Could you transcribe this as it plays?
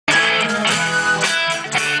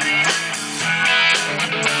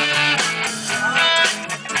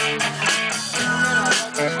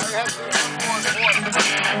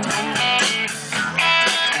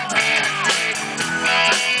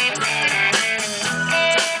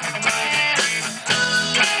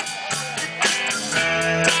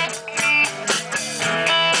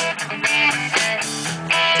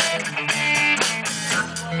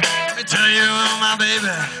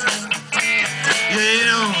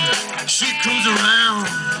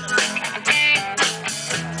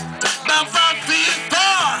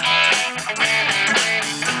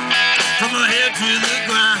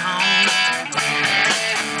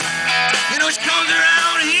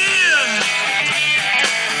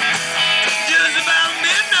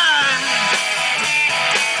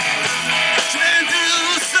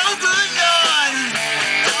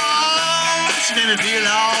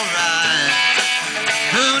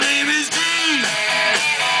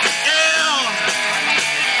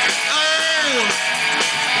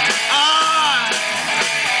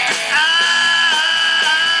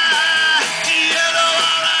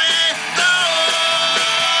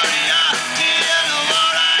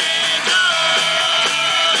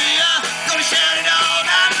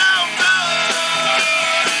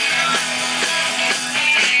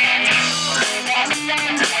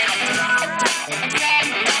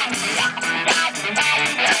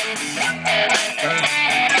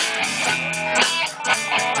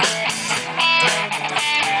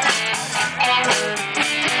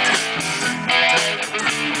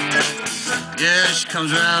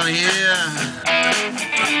comes around here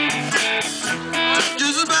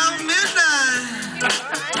just about midnight.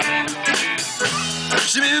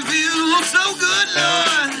 She made me feel so good,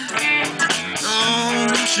 Lord.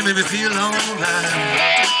 Oh, she made me feel alright.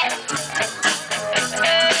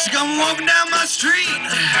 She come walking down my street.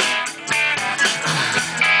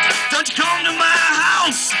 Don't you come to my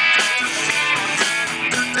house?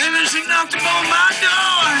 And then she knocked upon my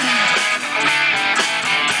door.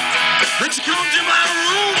 Then she come to my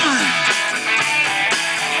room.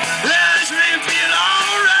 Yeah, she made me feel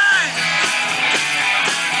alright.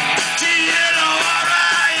 She hit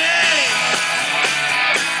alright, yeah.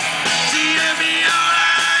 She hit me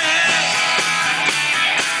alright, yeah.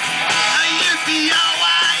 You feel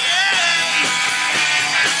alright, yeah.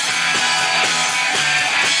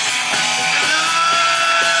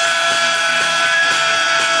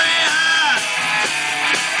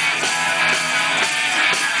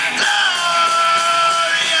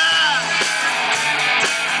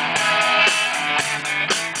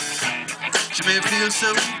 She made me feel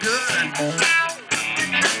so good.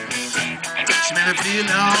 She made me feel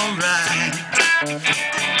alright.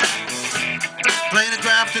 Playing a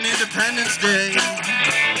Grafton Independence Day.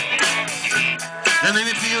 That made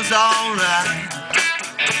me feel alright.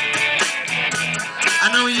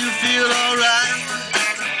 I know you feel alright.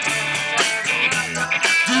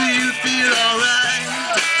 Do you feel alright?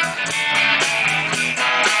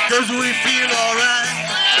 'Cause we feel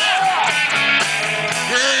alright.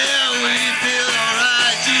 Yeah, we feel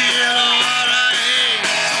alright. G-L-O, alright,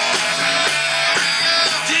 hey.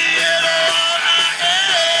 G-L-O, alright,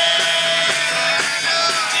 hey.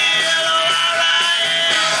 G-L-O, alright,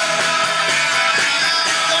 hey.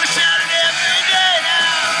 Gonna shout it every day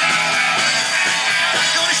now.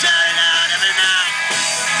 Gonna shout it out every night.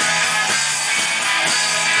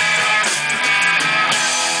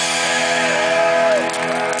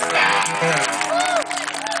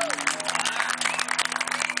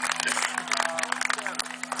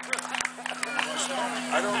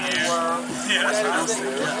 I don't know where. Yeah, that's what I'm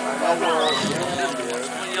saying.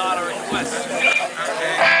 When you ought to request.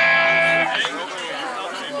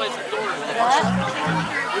 Place the doors.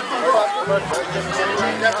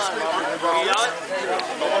 You yell it?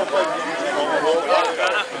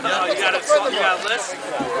 No, you got a list?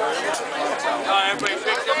 Oh, everybody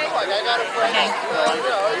picked it? I got a friend.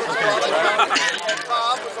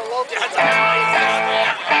 Bob was a local.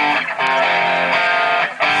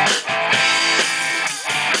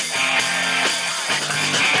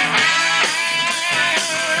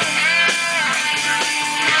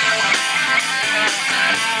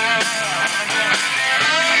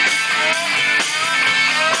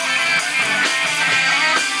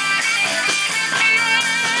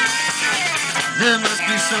 There must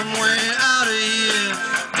be some way out of here.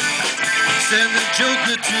 Send the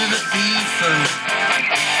joker to the thief.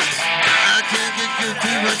 I can't get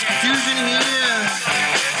too much confusion here.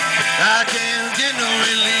 I can't get no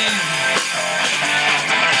relief.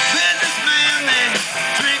 Businessman, they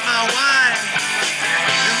drink my wine.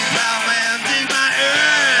 And plowman dig my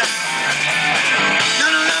earth.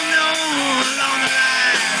 None of them know along the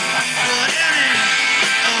line what any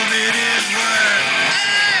of it is worth.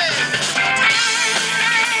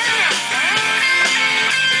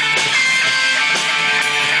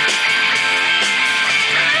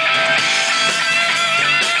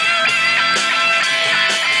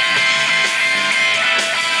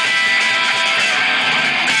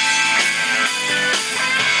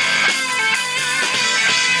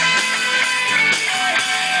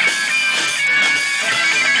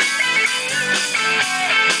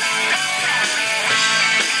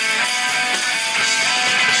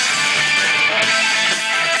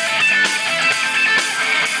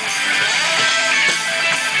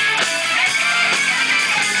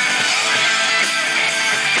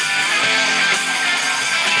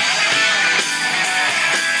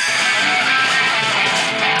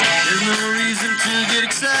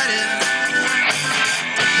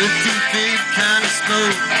 The two-big kind of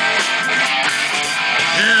smoke.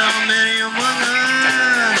 There are many among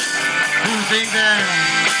us who think that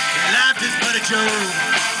life is but a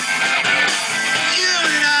joke. You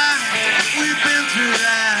and I, we've been through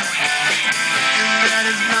that, and that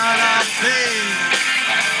is not our fate.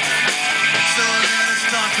 So let us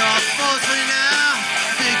start talk forcefully now,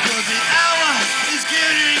 because the hour is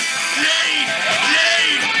getting late,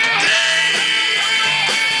 late, late.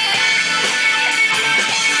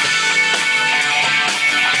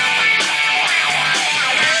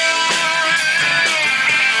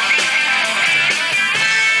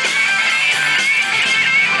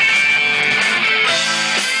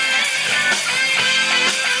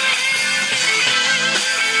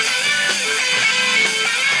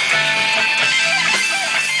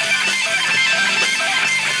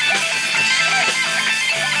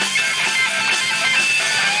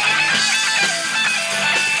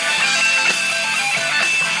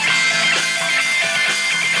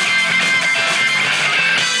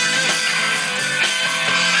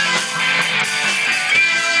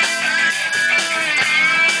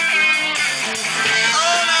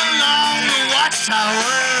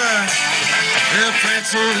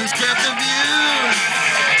 lanterns kept the view.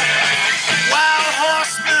 Wild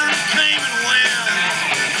horsemen came and went,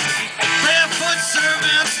 barefoot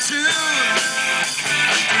servants too.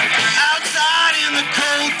 Outside in the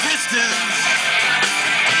cold distance,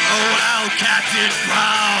 a wildcat did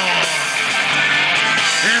prowl,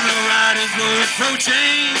 and the riders were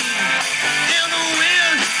approaching, and the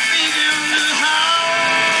wind began to howl.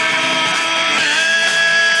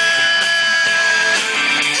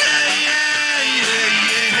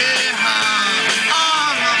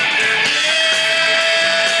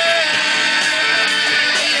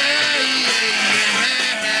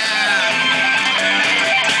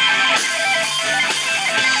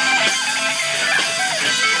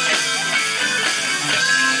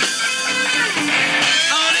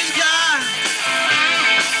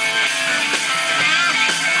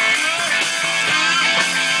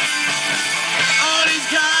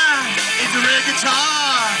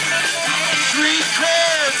 Guitar, 3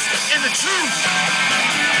 chords and the truth.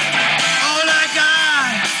 All I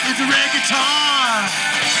got is a red guitar,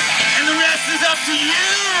 and the rest is up to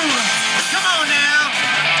you.